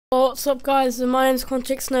What's up guys, my name's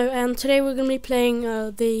Context Snow and today we're going to be playing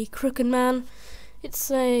the Crooked Man.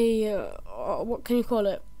 It's a, what can you call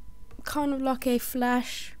it? Kind of like a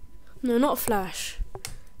Flash, no not Flash,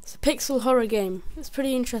 it's a pixel horror game. It's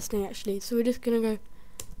pretty interesting actually, so we're just going to go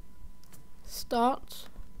start.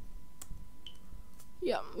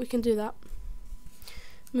 Yeah, we can do that.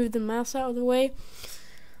 Move the mouse out of the way.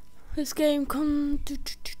 This game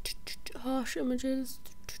harsh images.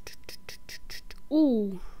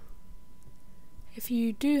 Ooh. If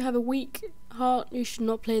you do have a weak heart, you should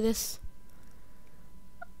not play this.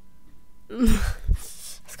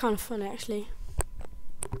 It's kind of fun actually.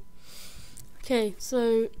 Okay,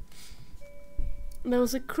 so there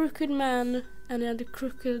was a crooked man and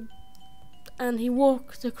he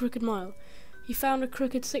walked a crooked mile. He found a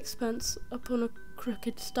crooked sixpence upon a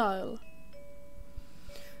crooked stile.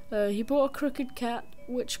 He bought a crooked cat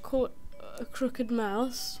which caught a crooked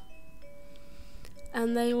mouse,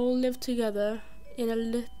 and they all lived together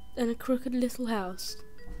in a crooked little house.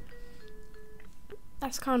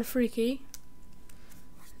 That's kind of freaky.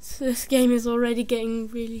 So this game is already getting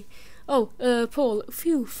really... Oh, Paul,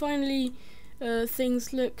 phew, finally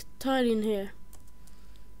things look tidy in here.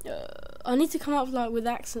 I need to come up with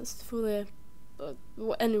accents for the...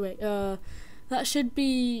 anyway, that should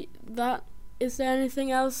be that. Is there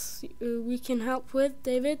anything else we can help with,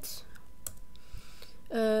 David?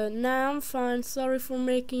 Nah, I'm fine. Sorry for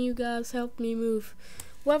making you guys help me move.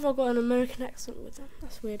 Why have I got an American accent with them?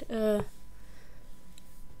 That's weird.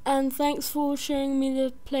 And thanks for showing me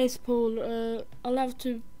the place, Paul. I'll have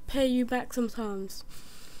to pay you back sometimes.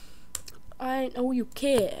 I ain't owe you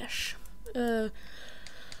cash. Oh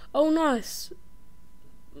nice.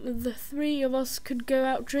 The three of us could go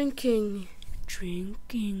out drinking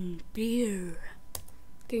beer,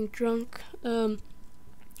 getting drunk.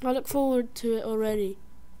 I look forward to it already.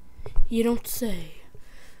 You don't say.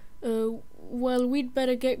 Well, we'd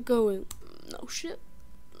better get going. No shit.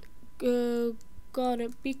 Got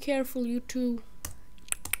it. Be careful, you two.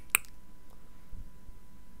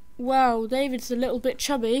 Wow, David's a little bit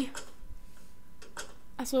chubby.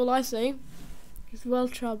 That's all I say. He's well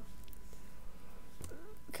chub.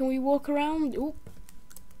 Can we walk around? Oop.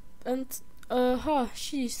 And,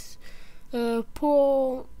 she's,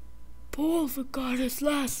 Paul forgot his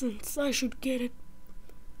license. I should get it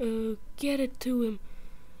to him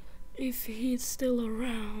if he's still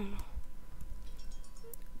around.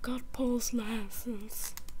 Got Paul's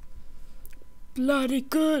license. Bloody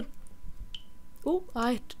good. Oh,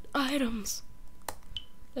 items.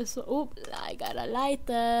 Oh, I got a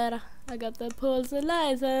lighter. I got the Paul's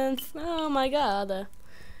license. Oh my god.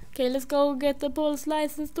 Okay, let's go get the Paul's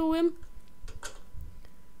license to him.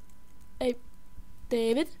 Hey,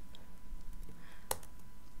 David.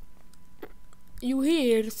 You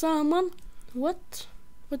hear someone? What?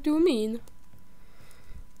 What do you mean?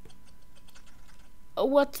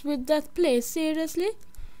 What's with that place? Seriously?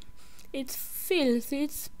 It's filthy.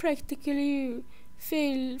 It's practically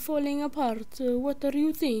falling apart. What are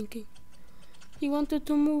you thinking? He wanted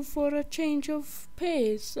to move for a change of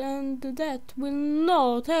pace, and that will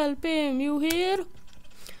not help him. You hear?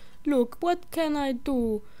 Look, what can I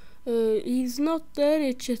do? He's not the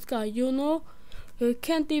richest guy, you know.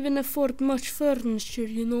 Can't even afford much furniture,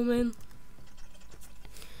 you know, man.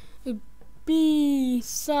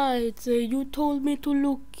 Besides, you told me to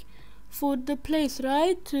look for the place,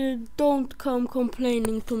 right? Don't come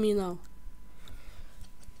complaining to me now.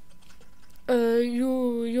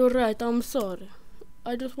 You're right, I'm sorry.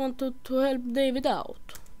 I just wanted to help David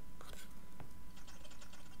out.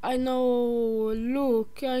 I know,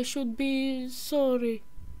 look, I should be sorry.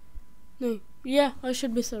 No, yeah, I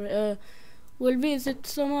should be sorry. We'll visit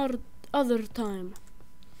some other time.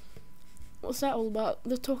 What's that all about?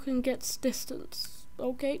 The talking gets distance.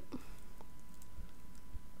 Okay.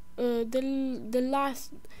 The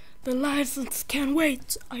license can't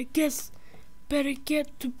wait. I guess better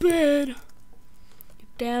get to bed. You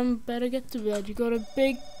damn better get to bed. You got a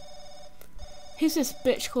big... Who's this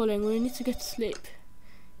bitch calling? We need to get to sleep.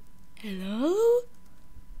 Hello?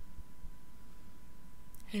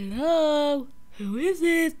 Hello? Who is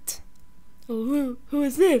it? Oh, who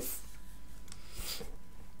is this?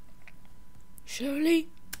 Shirley?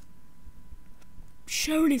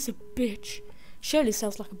 Shirley's a bitch. Shirley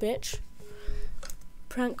sounds like a bitch.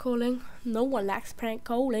 Prank calling. No one likes prank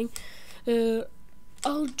calling.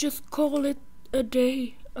 I'll just call it a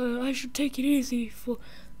day. I should take it easy for...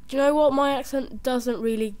 Do you know what? My accent doesn't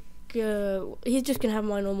really... he's just gonna have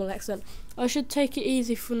my normal accent. I should take it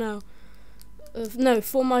easy for now. No,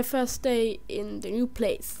 for my first day in the new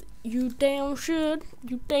place. You damn should.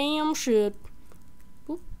 You damn should.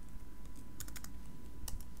 Oop.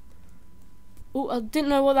 Oh, I didn't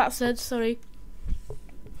know what that said, sorry.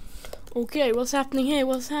 Okay, what's happening here?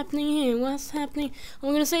 What's happening here? What's happening?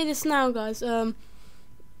 I'm gonna say this now, guys. I'm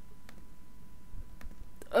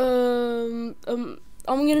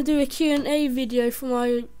gonna do a Q&A video for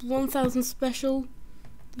my 1000 special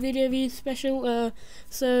video view special.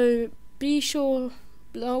 So be sure.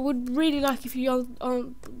 I would really like if you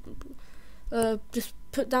just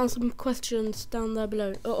put down some questions down there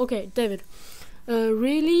below. Oh, okay, David.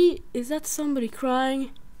 Really? Is that somebody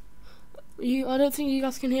crying? I don't think you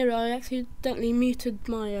guys can hear it. I accidentally muted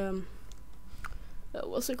my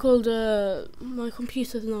what's it called? My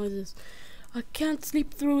computer noises. I can't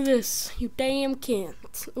sleep through this. You damn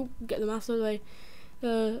can't. Oh, get the mouse out of the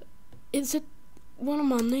way. Is it one of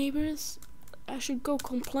my neighbors? I should go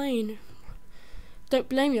complain. Don't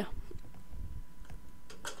blame you.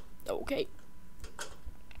 Okay.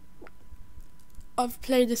 I've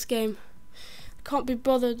played this game. Can't be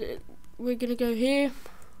bothered. We're gonna go here.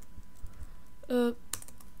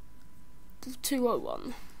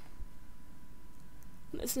 201.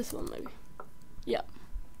 It's this one maybe. Yeah.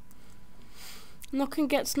 Knocking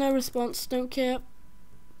gets no response, don't care.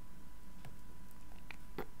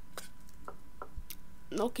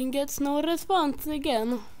 Knocking gets no response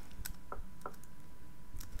again.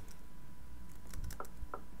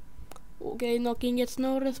 Okay, knocking gets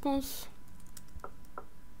no response.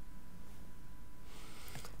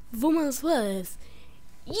 Woman's voice.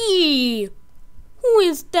 Yee! Who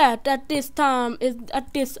is that at this time,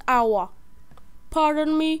 at this hour?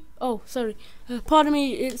 Pardon me? Oh, sorry. Pardon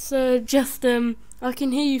me, it's just, I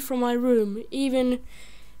can hear you from my room. Even,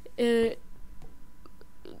 yeah,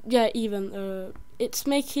 even, it's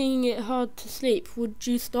making it hard to sleep. Would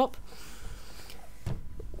you stop?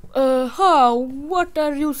 What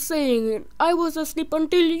are you saying? I was asleep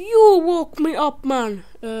until you woke me up, man.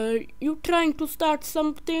 You trying to start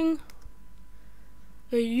something?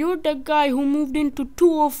 You're the guy who moved into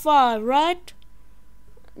 205, right?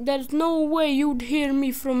 There's no way you'd hear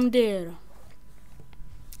me from there.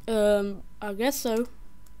 I guess so.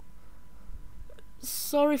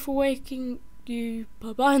 Sorry for waking you.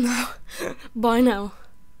 Bye now. Bye now.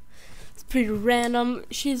 It's pretty random.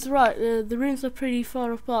 She's right. The rooms are pretty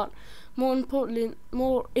far apart. More importantly,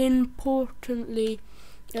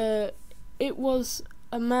 it was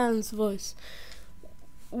a man's voice.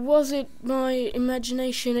 Was it my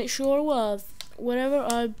imagination? It sure was. Whatever,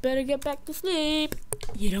 I better get back to sleep.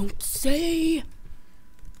 You don't say.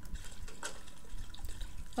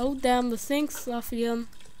 Oh damn, the sink's off again.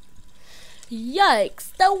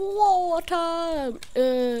 Yikes, the water!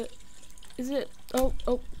 Is it? Oh,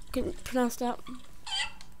 can you pronounce that?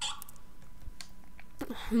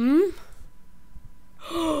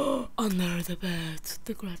 Under the bed,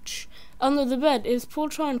 the grudge. Under the bed, is Paul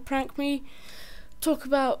trying to prank me? Talk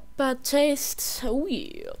about bad taste. Oh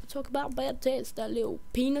yeah, talk about bad taste. That little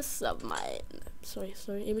penis of mine. Sorry,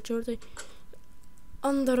 immaturity.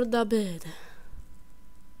 Under the bed.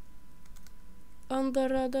 Under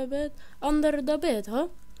the bed, huh?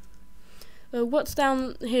 What's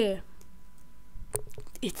down here?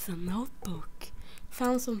 It's a notebook.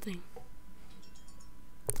 Found something.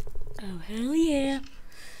 Oh hell yeah.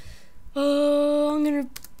 I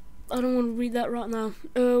don't want to read that right now.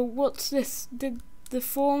 What's this? Did the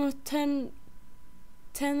former tenant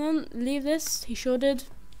leave this? He sure did.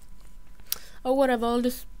 Oh, whatever, I'll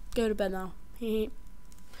just go to bed now.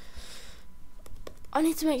 I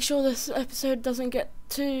need to make sure this episode doesn't get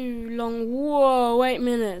too long. Whoa, 8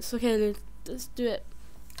 minutes. Okay, let's do it.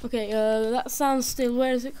 Okay, that sounds still.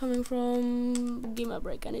 Where is it coming from? Give me a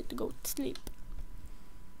break, I need to go to sleep.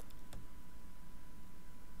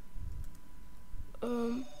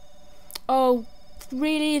 Oh,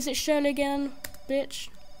 really? Is it Shirley again? Bitch.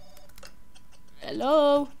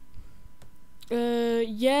 Hello?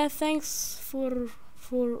 Yeah, thanks for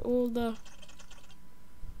all the...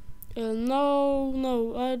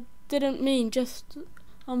 no, I didn't mean, just...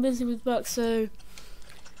 I'm busy with work, so...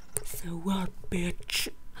 So what, bitch?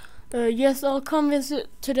 Yes, I'll come visit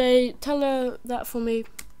today. Tell her that for me.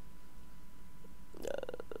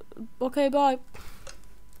 Okay, bye.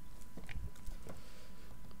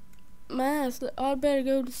 Man, I better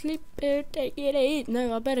go to sleep. Take it easy.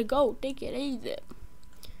 No, I better go. Take it easy.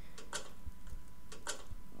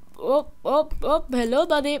 Up. Hello,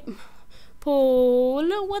 buddy.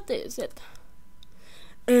 Paul, what is it?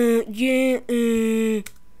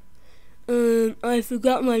 I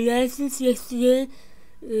forgot my license yesterday.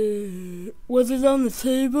 Was it on the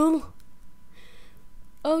table?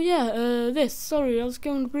 Oh yeah, this. Sorry, I was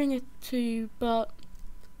going to bring it to you, but...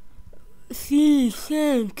 See,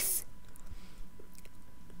 thanks.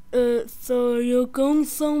 So you're going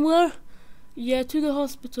somewhere? Yeah, to the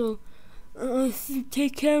hospital.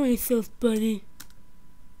 Take care of yourself, buddy.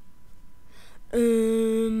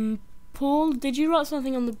 Paul, did you write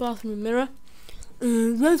something on the bathroom mirror?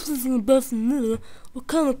 Write something on the bathroom mirror? What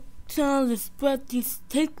kind of childish breath do you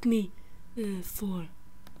take me for?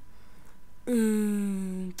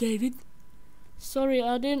 David? Sorry,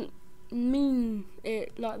 I didn't mean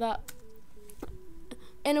it like that.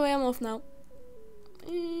 Anyway, I'm off now.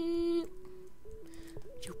 You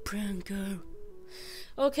pranker.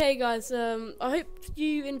 Okay, guys, I hope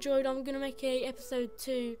you enjoyed. I'm going to make a episode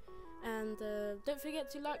 2. And don't forget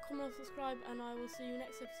to like, comment, and subscribe. And I will see you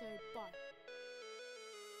next episode. Bye.